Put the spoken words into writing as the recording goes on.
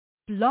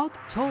Blog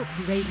Talk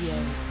Radio.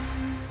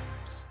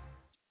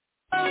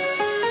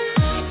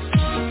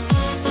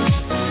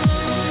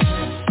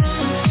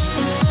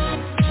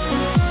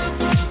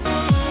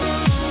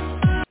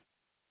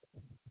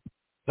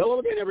 Hello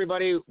again,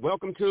 everybody.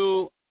 Welcome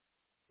to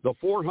the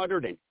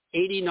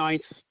 489th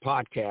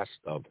podcast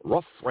of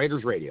Rough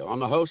Riders Radio. I'm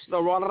the host of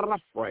the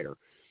Rough Rider.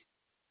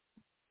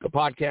 The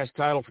podcast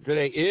title for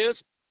today is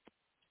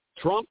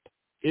Trump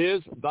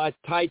is the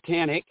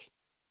Titanic.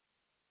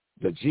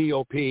 The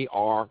GOP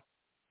are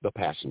the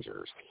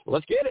passengers.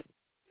 Let's get it.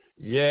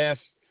 Yes,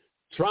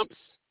 Trump's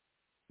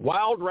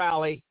wild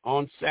rally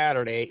on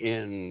Saturday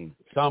in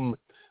some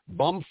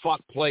bumfuck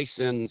place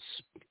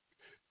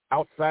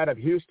outside of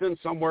Houston,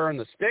 somewhere in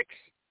the sticks,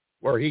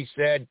 where he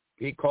said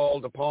he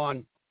called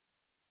upon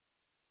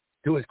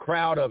to his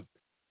crowd of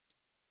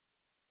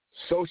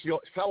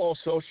fellow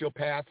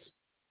sociopaths,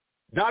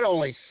 not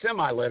only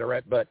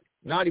semi-literate, but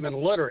not even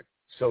literate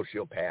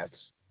sociopaths,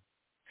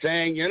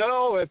 saying,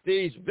 if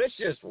these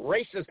vicious,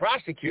 racist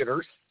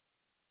prosecutors,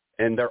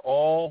 and they're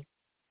all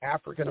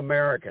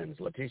African-Americans.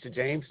 Letitia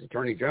James,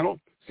 Attorney General,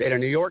 state of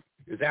New York,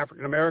 is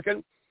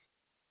African-American,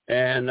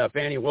 and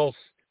Fannie Willis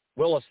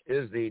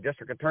is the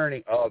district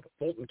attorney of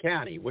Fulton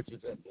County, which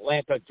is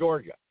Atlanta,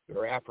 Georgia.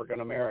 They're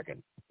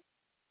African-American.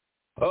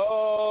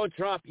 Oh,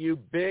 Trump, you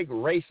big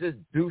racist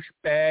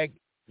douchebag.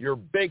 You're a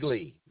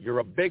bigly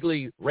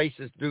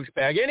racist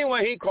douchebag.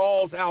 Anyway, he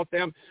calls out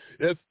them,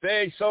 if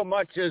they so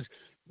much as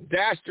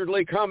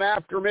dastardly come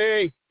after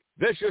me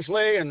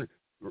viciously and,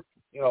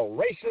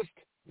 racist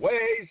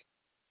ways,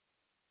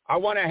 I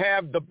want to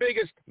have the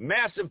biggest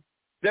massive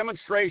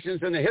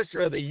demonstrations in the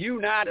history of the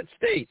United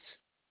States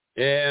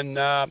in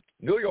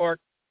New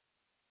York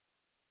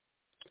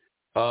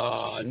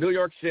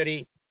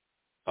City,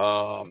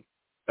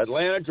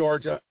 Atlanta,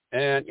 Georgia,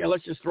 and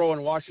let's just throw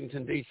in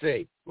Washington,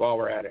 D.C. while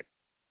we're at it.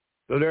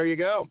 So there you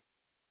go.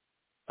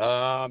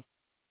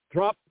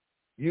 Trump,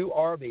 you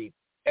are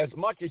as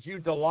much as you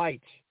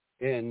delight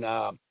in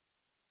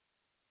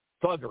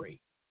thuggery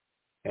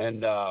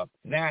and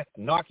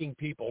knocking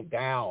people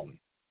down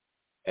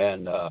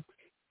and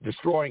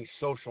destroying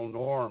social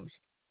norms,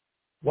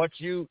 what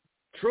you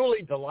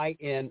truly delight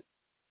in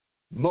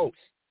most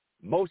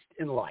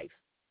in life,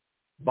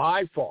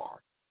 by far,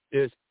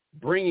 is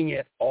bringing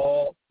it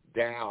all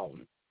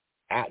down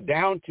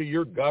to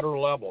your gutter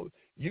level.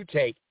 You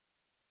take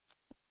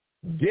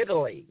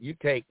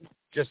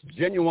just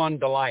genuine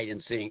delight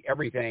in seeing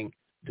everything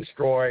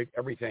destroyed,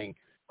 everything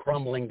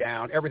crumbling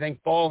down, everything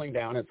falling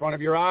down in front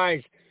of your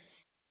eyes.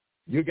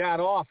 You got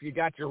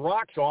your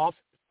rocks off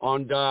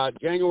on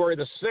January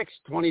the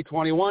 6th,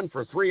 2021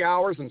 for 3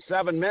 hours and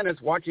 7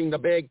 minutes watching the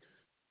big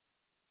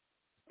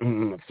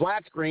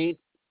flat screen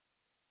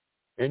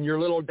in your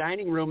little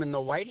dining room in the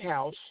White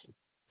House.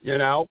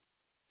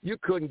 You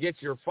couldn't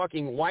get your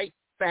fucking white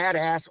fat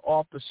ass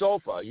off the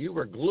sofa. You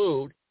were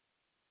glued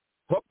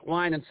hook,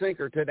 line, and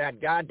sinker to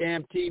that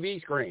goddamn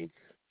TV screen.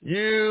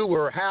 You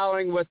were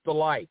howling with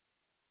delight,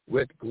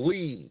 with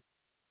glee,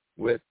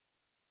 with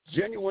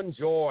genuine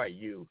joy,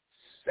 you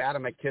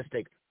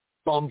sadomasochistic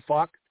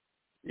bumfuck.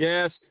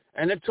 Yes,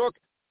 and it took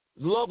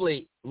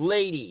lovely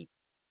lady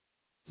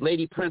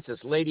princess,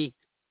 Lady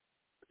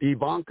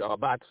Ivanka,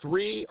 about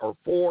 3 or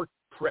 4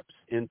 trips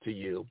into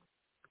you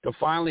to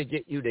finally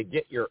get you to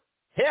get your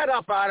head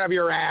up out of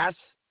your ass,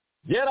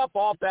 get up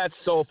off that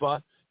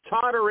sofa,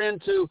 totter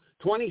into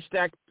 20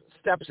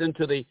 steps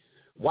into the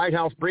White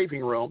House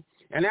briefing room,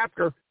 and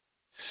after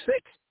 6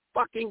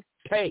 fucking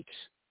takes,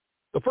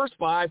 the first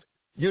 5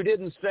 you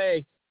didn't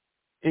say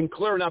in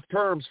clear enough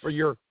terms for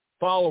your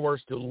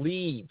followers to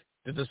leave,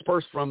 to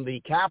disperse from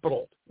the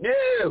Capitol.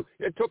 No,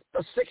 it took the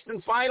 6th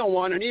and final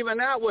one, and even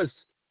that was,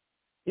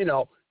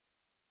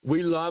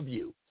 we love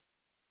you.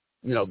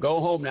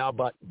 Go home now,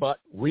 but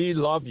we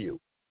love you.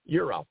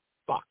 You're a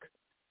fuck.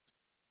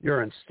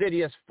 You're an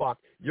insidious fuck.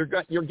 You're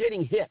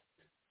getting hit.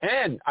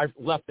 And I've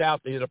left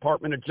out the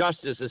Department of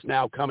Justice is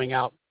now coming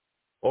out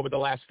over the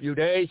last few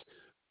days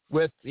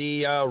with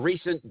the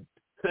recent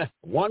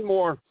one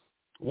more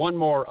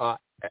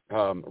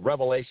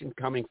revelation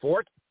coming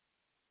forth.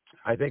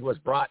 I think it was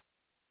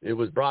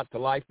brought to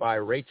life by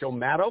Rachel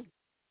Maddow,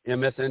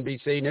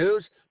 MSNBC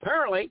News.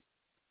 Apparently,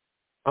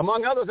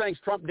 among other things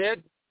Trump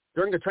did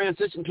during the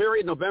transition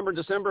period, November,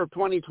 December of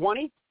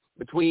 2020,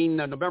 between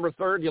November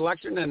 3rd, the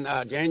election,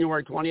 and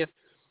January 20th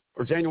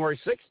or January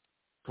 6th,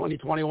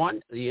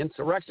 2021, the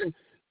insurrection,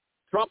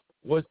 Trump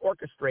was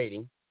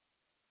orchestrating.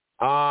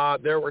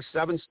 There were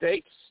 7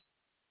 states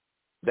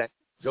that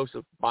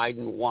Joseph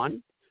Biden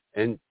won,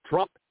 and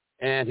Trump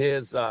and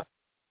his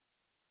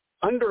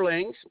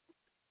underlings,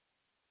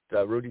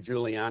 Rudy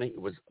Giuliani,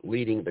 was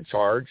leading the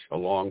charge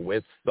along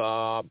with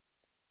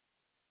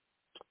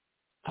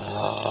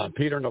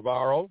Peter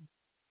Navarro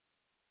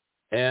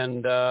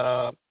and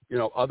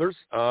others,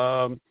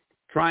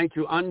 trying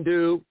to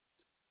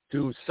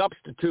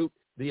substitute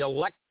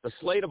the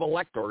slate of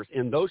electors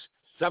in those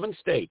 7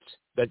 states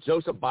that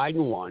Joseph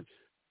Biden won,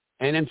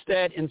 and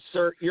instead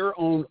insert your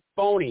own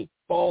phony,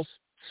 false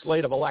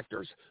slate of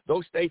electors.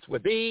 Those states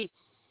would be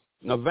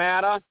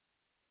Nevada,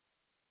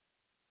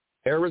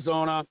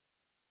 Arizona,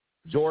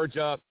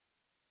 Georgia,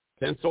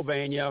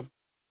 Pennsylvania,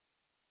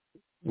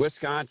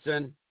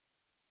 Wisconsin,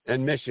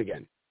 and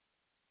Michigan.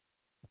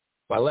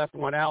 If I left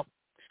one out,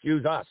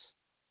 excuse us.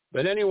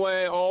 But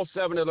anyway, all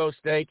 7 of those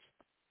states,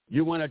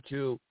 you wanted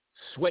to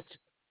switch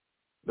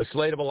the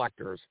slate of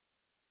electors.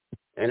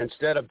 And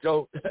instead of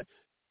Joe,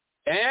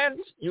 and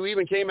you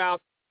even came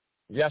out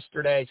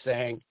yesterday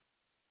saying,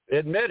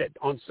 admitted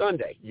on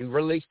Sunday, you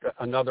released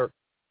another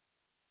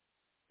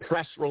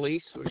press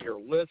release with your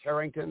Liz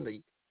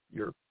Harrington,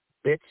 your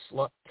bitch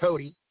slut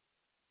toady.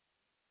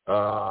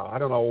 I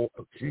don't know,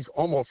 she's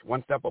almost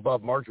one step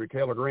above Marjorie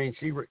Taylor Greene.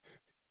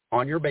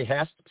 On your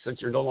behest,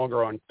 since you're no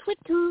longer on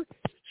Twitter,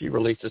 she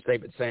released a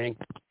statement saying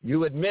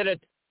you admitted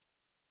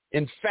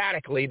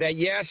emphatically that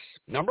yes,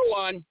 number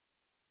one,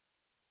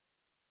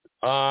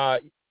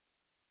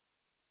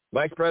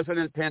 Vice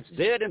President Pence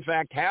did in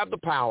fact have the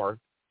power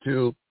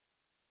to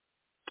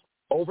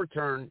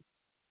overturn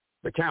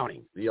the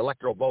counting, the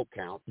electoral vote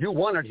count. You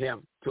wanted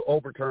him to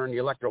overturn the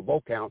electoral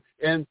vote count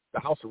in the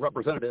House of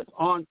Representatives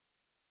on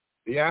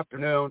the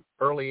afternoon,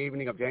 early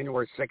evening of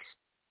January 6,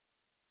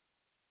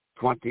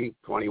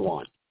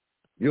 2021.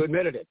 You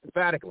admitted it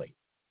emphatically.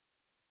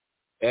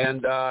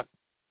 And so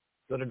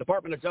the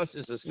Department of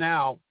Justice is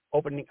now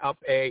opening up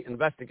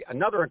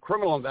another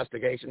criminal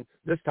investigation,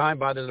 this time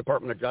by the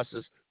Department of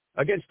Justice,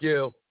 against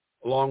you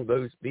along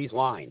these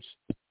lines.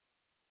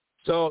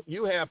 So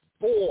you have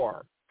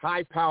 4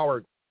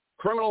 high-powered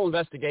criminal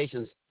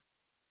investigations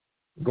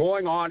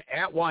going on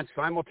at once,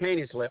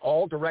 simultaneously,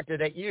 all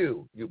directed at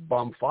you, you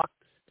bumfuck.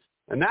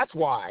 And that's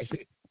why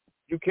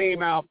you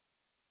came out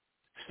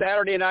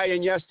Saturday night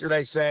and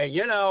yesterday saying,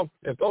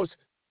 if those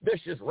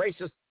vicious,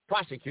 racist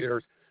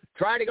prosecutors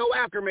try to go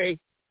after me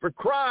for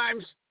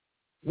crimes,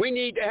 we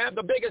need to have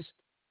the biggest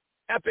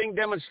effing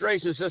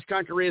demonstrations this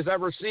country has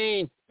ever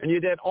seen. And you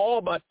did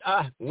all but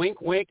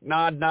wink, wink,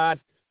 nod, nod.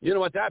 You know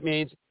what that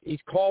means? He's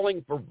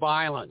calling for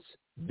violence.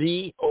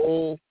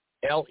 VOLENCE.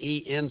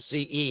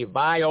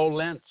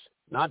 Violence.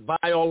 Not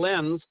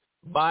violence.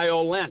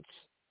 Violence.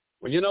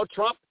 Well,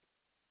 Trump,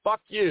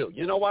 fuck you.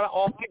 You know what?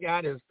 All I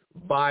got is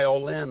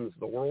violins,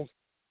 the world's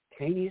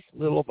tiniest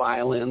little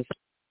violins.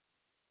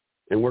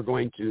 And we're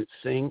going to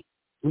sing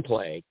and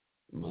play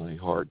My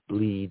Heart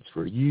Bleeds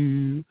for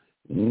You.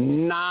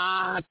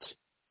 Not.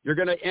 You're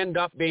going to end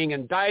up being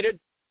indicted,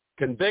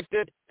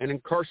 convicted, and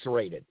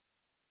incarcerated.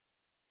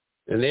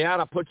 And they ought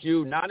to put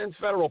you not in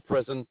federal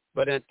prison,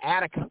 but in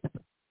Attica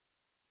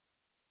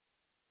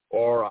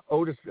or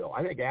Otisville.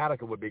 I think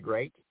Attica would be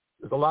great.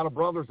 There's a lot of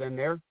brothers in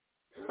there.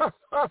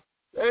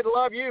 They'd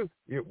love you,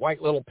 you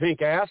white little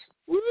pink ass.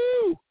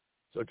 Woo!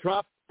 So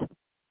Trump,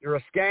 you're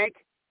a skank.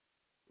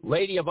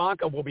 Lady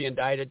Ivanka will be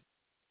indicted,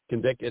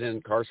 convicted, and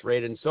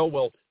incarcerated, and so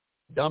will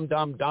dumb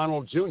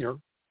Donald Jr.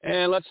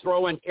 And let's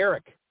throw in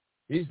Eric.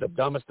 He's the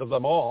dumbest of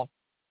them all.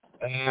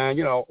 And,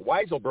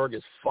 Weiselberg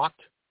is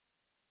fucked.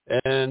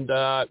 And,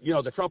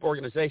 the Trump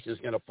organization is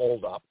going to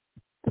fold up.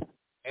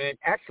 And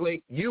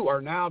actually, you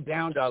are now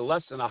down to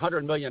less than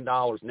 $100 million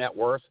net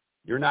worth.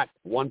 You're not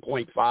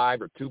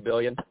 1.5 or 2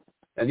 billion.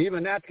 And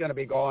even that's going to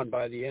be gone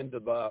by the end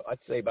of,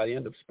 let's say, by the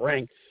end of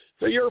spring.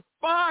 So you're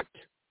fucked.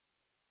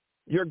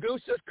 Your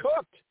goose is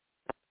cooked.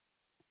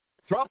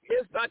 Trump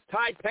is the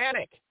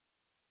Titanic.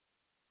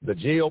 The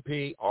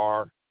GOP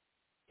are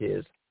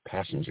his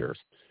passengers.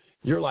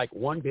 You're like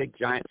one big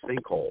giant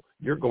sinkhole.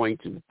 You're going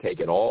to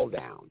take it all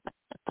down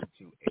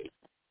to a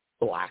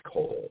black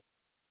hole.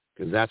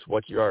 Because that's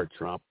what you are,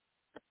 Trump.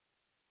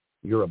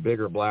 You're a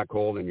bigger black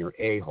hole than your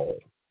a-hole.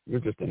 You're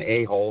just an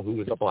a-hole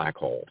who is a black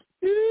hole.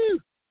 Woo!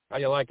 How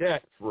you like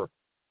that for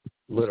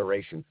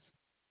alliteration?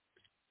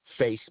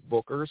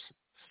 Facebookers,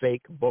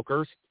 fake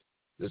bookers.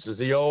 This is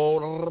the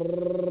old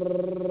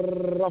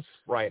Rough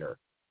Rider,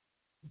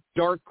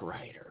 Dark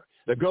Rider,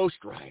 the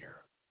Ghost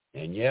Rider,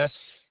 and yes,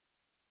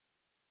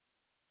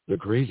 the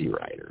Crazy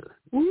Rider.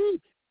 Woo!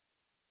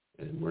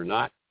 And we're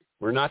not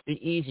the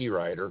Easy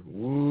Rider.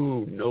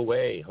 Woo! No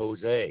way,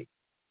 Jose.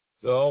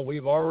 So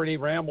we've already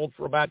rambled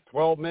for about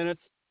 12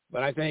 minutes,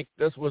 but I think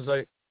this was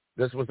a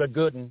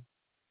good one.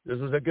 This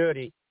was a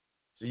goodie.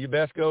 So you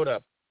best go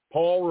to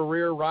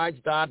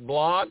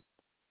paulrevererides.blog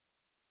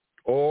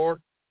or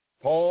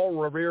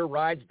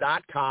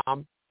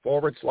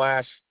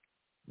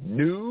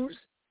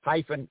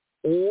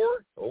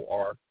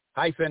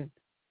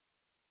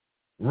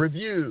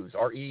paulrevererides.com/news-or-reviews,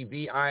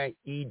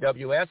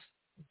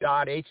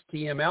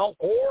 REVIEWS.html,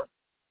 or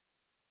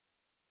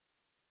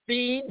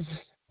feeds,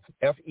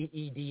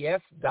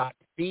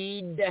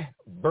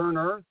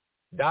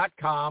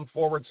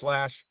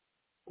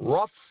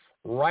 FEEDS.com/Rough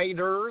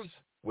Riders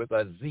with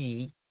a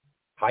Z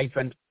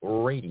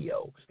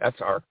 -radio.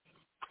 That's our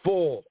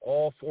full,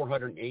 all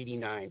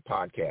 489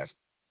 podcasts.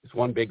 It's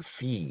one big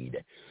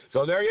feed.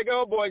 So there you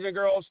go, boys and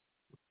girls.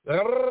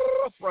 The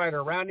Rough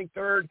Rider, rounding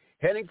third,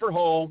 heading for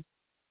home.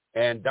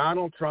 And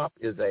Donald Trump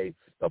is the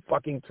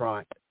fucking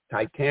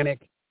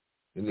Titanic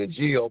in the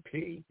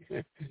GOP.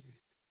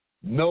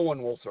 No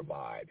one will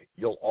survive.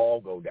 You'll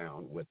all go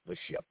down with the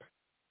ship.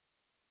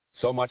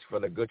 So much for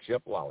the good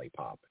ship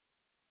lollipop.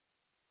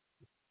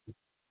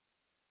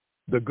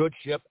 the good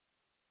ship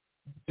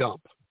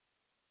dump.